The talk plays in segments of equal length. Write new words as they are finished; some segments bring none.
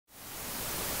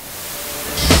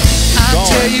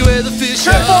you where the fish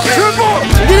are. Triple!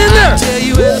 Get in there!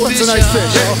 Ooh, that's a nice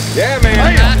fish. Yeah, man.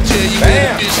 I'll tell you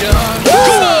where the fish are.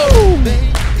 Woo! Make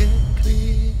it clear.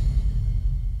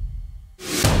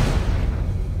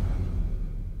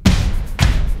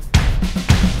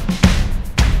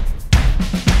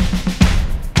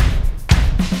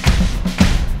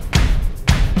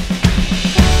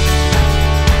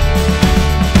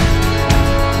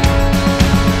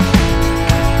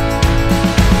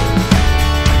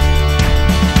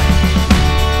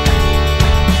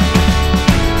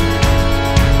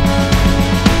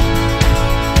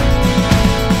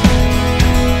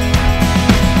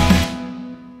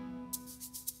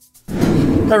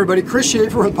 Hey everybody, Chris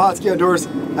Schaefer with Pautzke Outdoors.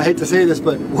 I hate to say this,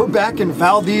 but we're back in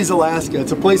Valdez, Alaska.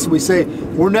 It's a place we say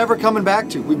we're never coming back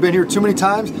to. We've been here too many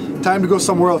times, time to go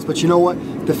somewhere else. But you know what?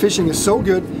 The fishing is so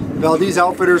good. Valdez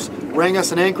Outfitters rang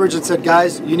us in Anchorage and said,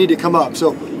 guys, you need to come up. So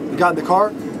we got in the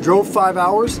car, drove 5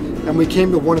 hours, and we came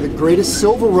to one of the greatest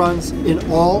silver runs in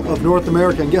all of North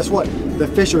America. And guess what? The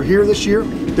fish are here this year.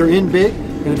 They're in big.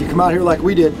 And if you come out here like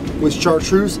we did with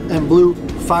Chartreuse and blue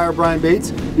fire brine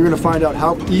baits, you're gonna find out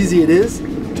how easy it is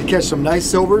to catch some nice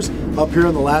silvers up here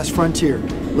on the last frontier.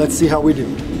 Let's see how we do.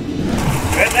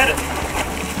 Is that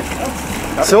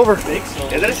it? Silver.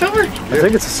 Is it a silver? I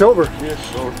think it's a silver. Yes,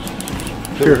 silver.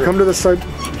 Here, come to the side.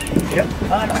 Yep.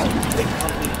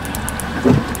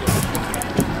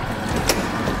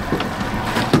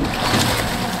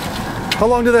 How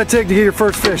long did that take to get your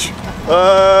first fish?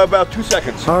 About 2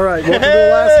 seconds. All right, welcome to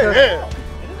Alaska. Hey,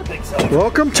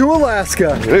 Welcome to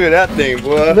Alaska. look at that thing,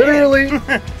 boy. Literally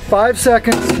 5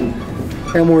 seconds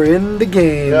and we're in the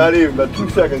game. Not even, about 2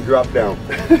 seconds drop down.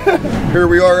 Here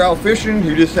we are out fishing.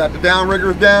 You just had the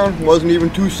downriggers down. Wasn't even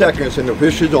 2 seconds and the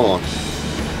fish is on.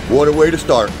 What a way to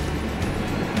start.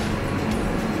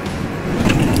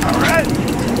 All right.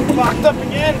 Locked up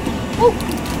again. Woo.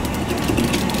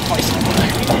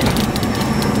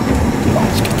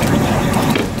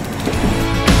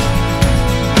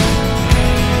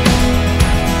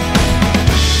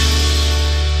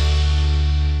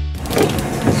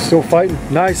 Still fighting.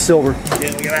 Nice silver. Yeah,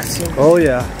 look at that silver. Oh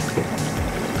yeah.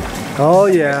 Oh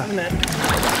yeah.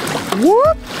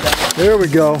 Whoop! There we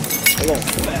go.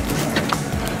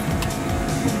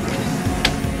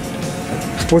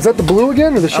 Was that the blue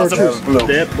again or the Chartreuse? Blue.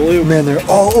 That blue. Man, they're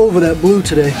all over that blue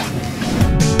today.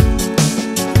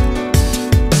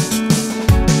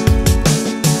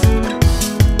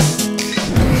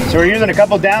 So we're using a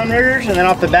couple downriggers, and then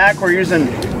off the back we're using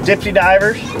dipsy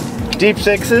divers, deep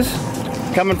sixes,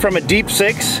 coming from a deep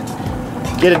six.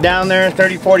 Get it down there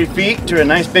 30, 40 feet to a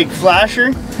nice big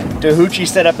flasher to a hoochie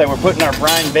setup that we're putting our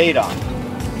brine bait on.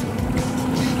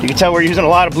 You can tell we're using a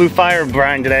lot of blue fire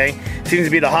brine today. Seems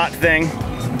to be the hot thing.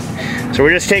 So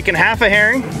we're just taking half a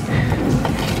herring,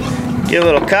 get a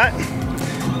little cut,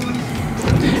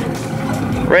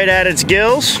 right at its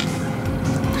gills,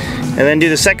 and then do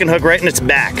the second hook right in its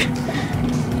back.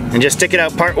 And just stick it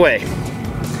out part way.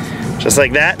 Just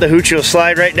like that, the hoochie will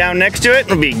slide right down next to it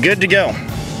and it'll be good to go.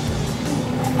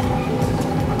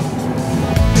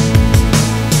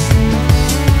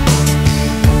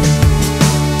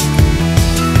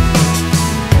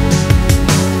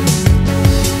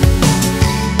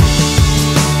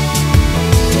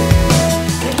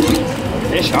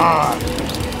 Fish on.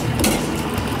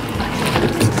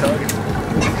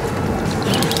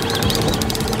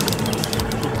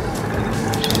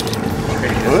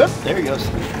 Whoop, there he goes.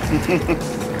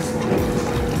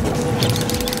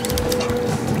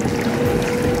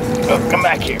 Oh, come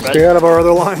back here, buddy. Stay out of our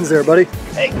other lines there, buddy.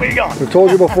 Hey, where you going? We've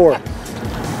told you before.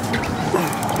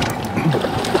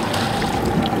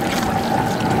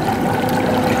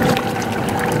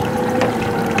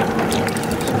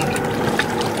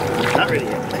 Not ready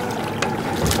yet.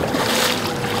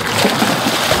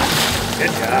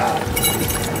 Good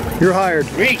job. You're hired.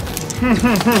 Sweet.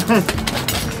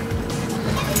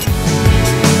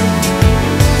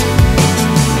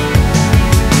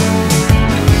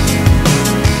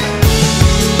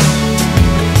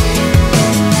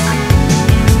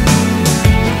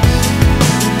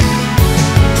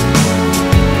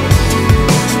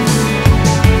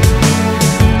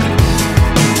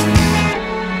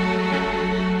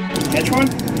 Catch one?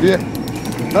 Yeah.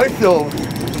 Nice silver.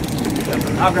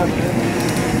 I'll grab it.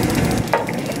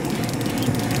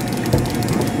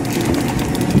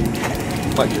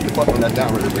 Might get the butt on that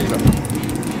downrigger, bring it up.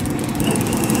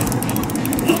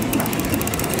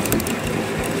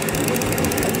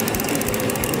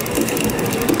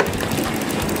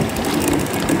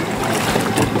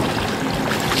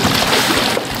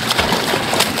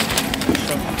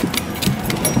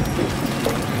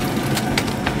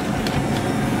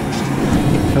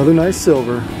 Another nice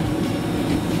silver.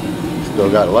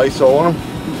 Still got Lysol on them.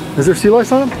 Is there sea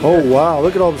lice on them? Oh wow,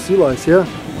 look at all the sea lice, yeah.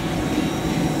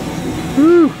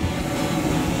 Woo!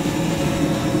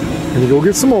 Gonna go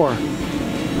get some more.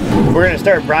 We're gonna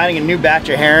start brining a new batch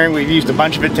of herring. We've used a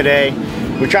bunch of it today.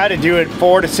 We try to do it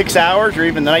 4 to 6 hours or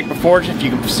even the night before, if you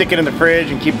can stick it in the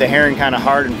fridge and keep the herring kind of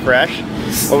hard and fresh.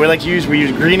 What we like to use, we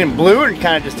use green and blue, and it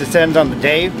kind of just descends on the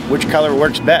day which color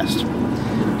works best.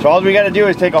 So all we gotta do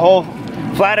is take a whole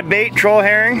flat of bait troll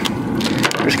herring.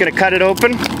 We're just gonna cut it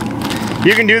open.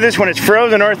 You can do this when it's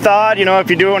frozen or thawed. You know, if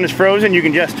you do it when it's frozen, you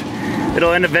can just,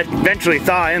 it'll end up eventually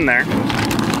thaw in there.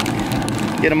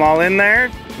 Get them all in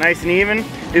there, nice and even.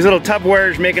 These little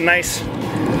Tupperwares make a nice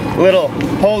little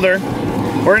holder.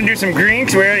 We're gonna do some green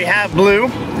because we already have blue.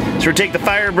 So we'll take the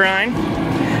fire brine,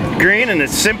 green, and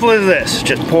it's simple as this.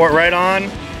 Just pour it right on,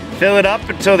 fill it up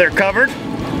until they're covered.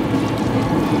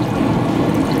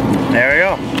 There we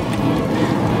go.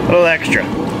 A little extra.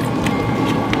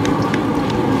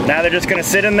 Now they're just gonna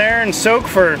sit in there and soak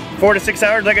for 4 to 6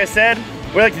 hours, like I said.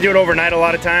 We like to do it overnight a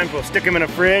lot of times. We'll stick them in a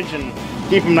fridge and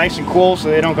keep them nice and cool so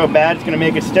they don't go bad. It's gonna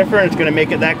make it stiffer and it's gonna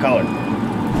make it that color.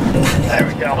 There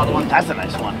we go. Another one. That's a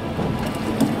nice one.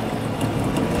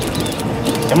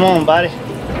 Come on, buddy.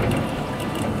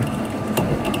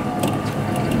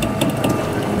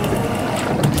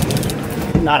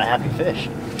 Not a happy fish.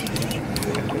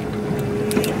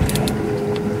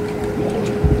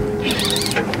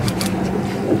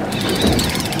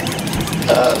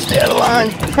 Stay out of line.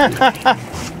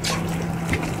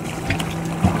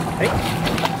 Hey.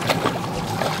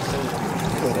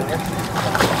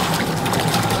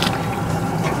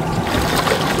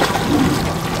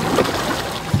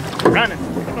 Running.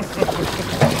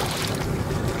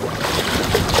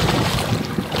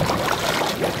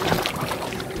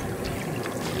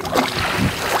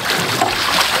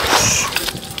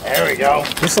 There we go.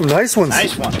 There's some nice ones.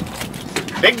 Nice one.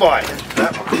 Big boy.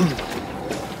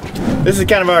 This is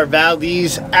kind of our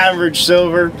Valdez average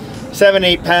silver,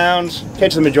 7-8 pounds.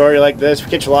 Catch the majority like this. We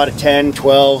catch a lot of 10,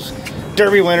 12s.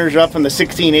 Derby winners are up in the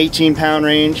 16, 18 pound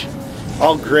range.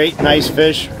 All great, nice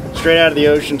fish, straight out of the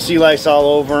ocean. Sea lice all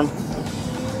over them.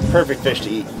 Perfect fish to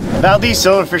eat. Valdez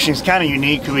silver fishing is kind of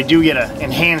unique because we do get an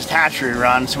enhanced hatchery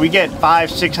run. So we get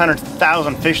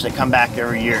 500,000–600,000 fish that come back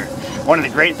every year. One of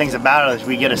the great things about it is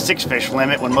we get a 6-fish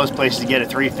limit when most places get a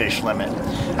 3-fish limit.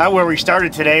 Where we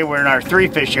started today, we're in our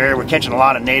 3-fish area. We're catching a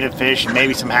lot of native fish and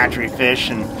maybe some hatchery fish,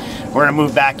 and we're gonna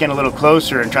move back in a little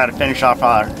closer and try to finish off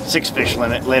our 6-fish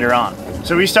limit later on.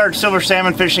 So we started silver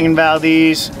salmon fishing in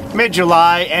Valdez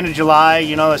mid-July, end of July.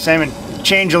 You know, the salmon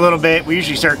change a little bit. We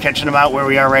usually start catching them out where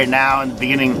we are right now in the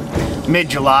beginning,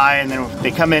 mid-July, and then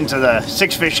they come into the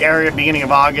 6-fish area beginning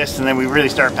of August, and then we really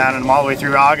start pounding them all the way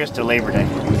through August to Labor Day.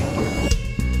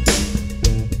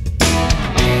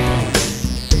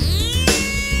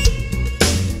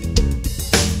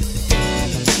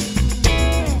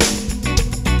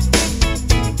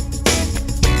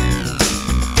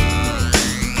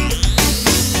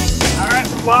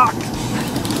 Locked.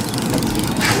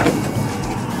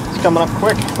 It's coming up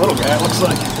quick. Little guy, it looks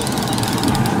like.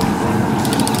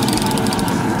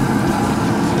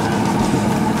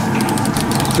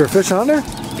 Is there a fish on there?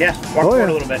 Yeah, walk forward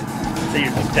a little bit. So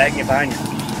you're tagging it behind you.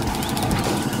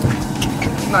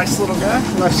 Nice little guy.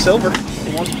 Nice silver.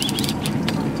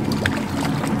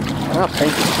 Oh,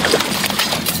 thank you.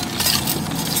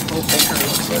 Little thinker, it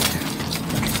looks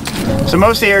like. So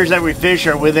most of the areas that we fish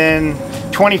are within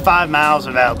 25 miles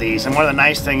of Valdez, and one of the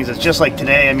nice things is just like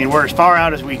today, I mean, we're as far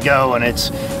out as we go, and it's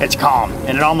calm,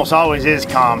 and it almost always is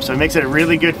calm, so it makes it a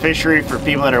really good fishery for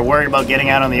people that are worried about getting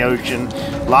out on the ocean.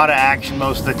 A lot of action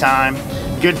most of the time.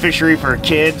 Good fishery for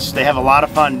kids. They have a lot of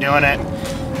fun doing it,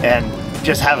 and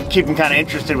just keep them kind of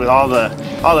interested with all the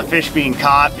fish being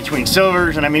caught between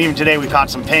silvers, and I mean, even today we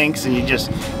caught some pinks, and you just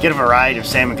get a variety of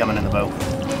salmon coming in the boat.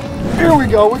 Here we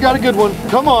go. We got a good one.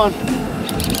 Come on.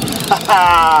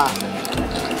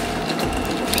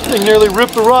 Thing nearly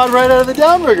ripped the rod right out of the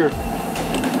downrigger.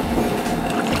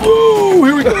 Woo!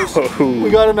 Here we go. We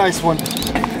got a nice one.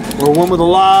 Or one with a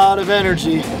lot of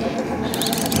energy.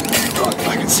 Oh, if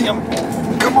I can see him.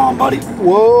 Come on, buddy.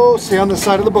 Whoa! Stay on the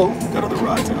side of the boat. Got other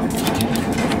rods out.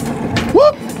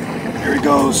 Whoop! Here he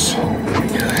goes.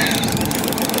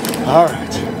 All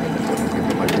right.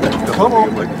 Come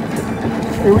on.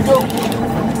 Here we go.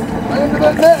 Right into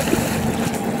that net.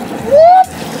 Whoop!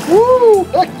 Woo!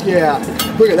 Heck yeah!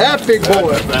 Look at that big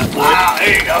boy. Wow,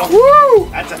 there you go. Woo!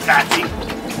 That's a fatty.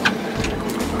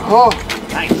 Oh.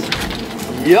 Nice.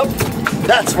 Yep.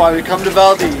 That's why we come to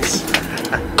Valdez.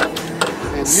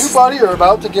 And you, buddy, are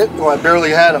about to get, oh, I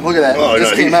barely had him. Look at that. Oh,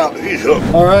 Just came out. He's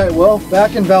hooked. All right, well,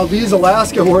 back in Valdez,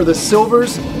 Alaska, where the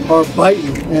silvers are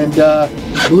biting, and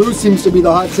blue seems to be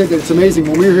the hot ticket. It's amazing.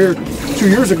 When we were here 2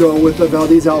 years ago with the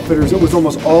Valdez Outfitters, it was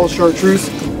almost all Chartreuse.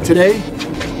 Today,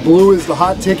 blue is the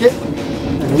hot ticket.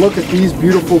 And look at these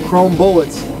beautiful chrome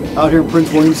bullets out here in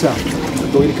Prince William Sound.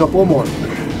 We'll go eat a couple more.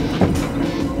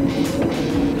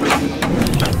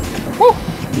 Woo!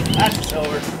 That's a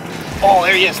silver. Oh,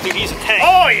 there he is, dude. He's a tank.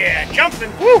 Oh, yeah,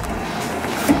 jumping. Woo!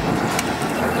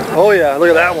 Oh, yeah, look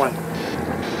at that one.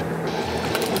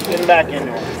 Getting back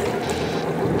into him.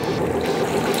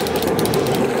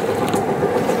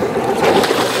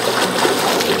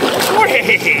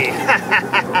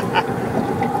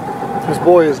 This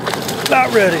boy is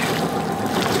not ready.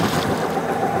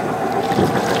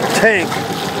 Tank.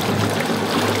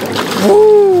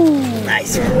 Woo!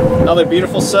 Nice. Another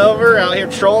beautiful silver out here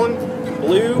trolling.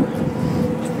 Blue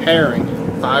herring.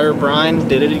 Fire brine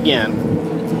did it again.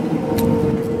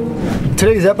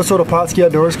 Today's episode of Pautzke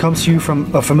Outdoors comes to you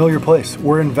from a familiar place.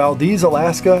 We're in Valdez,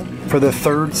 Alaska for the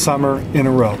 3rd summer in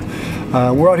a row.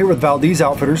 We're out here with Valdez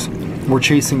Outfitters. We're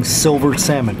chasing silver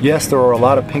salmon. Yes, there are a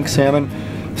lot of pink salmon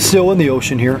still in the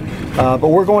ocean here, but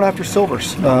we're going after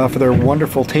silvers for their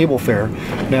wonderful table fare.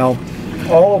 Now,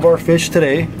 all of our fish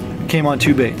today came on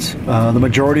 2 baits. The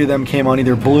majority of them came on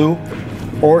either blue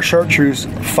or Chartreuse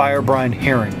fire brine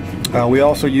herring. We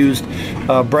also used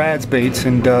Brad's baits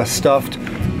and stuffed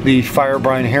the fire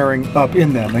brine herring up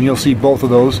in them, and you'll see both of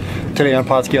those today on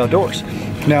Pautzke Outdoors.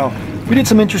 Now, we did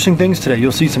some interesting things today.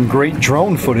 You'll see some great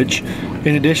drone footage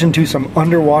in addition to some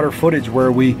underwater footage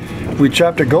where we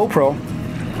trapped a GoPro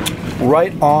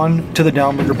right on to the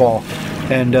downrigger ball,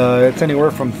 and it's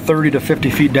anywhere from 30 to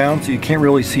 50 feet down, so you can't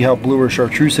really see how blue or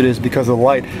Chartreuse it is because of the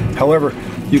light. However,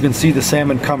 you can see the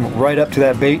salmon come right up to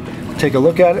that bait. Take a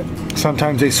look at it.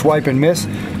 Sometimes they swipe and miss,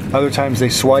 other times they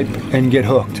swipe and get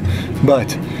hooked.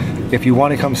 But if you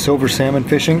want to come silver salmon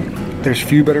fishing, there's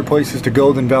few better places to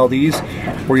go than Valdez,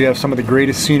 where you have some of the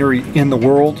greatest scenery in the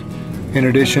world, in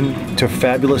addition to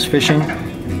fabulous fishing.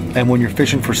 And when you're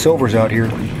fishing for silvers out here,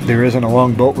 there isn't a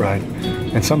long boat ride.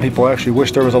 And some people actually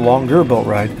wish there was a longer boat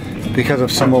ride because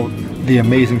of some of the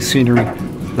amazing scenery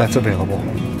that's available.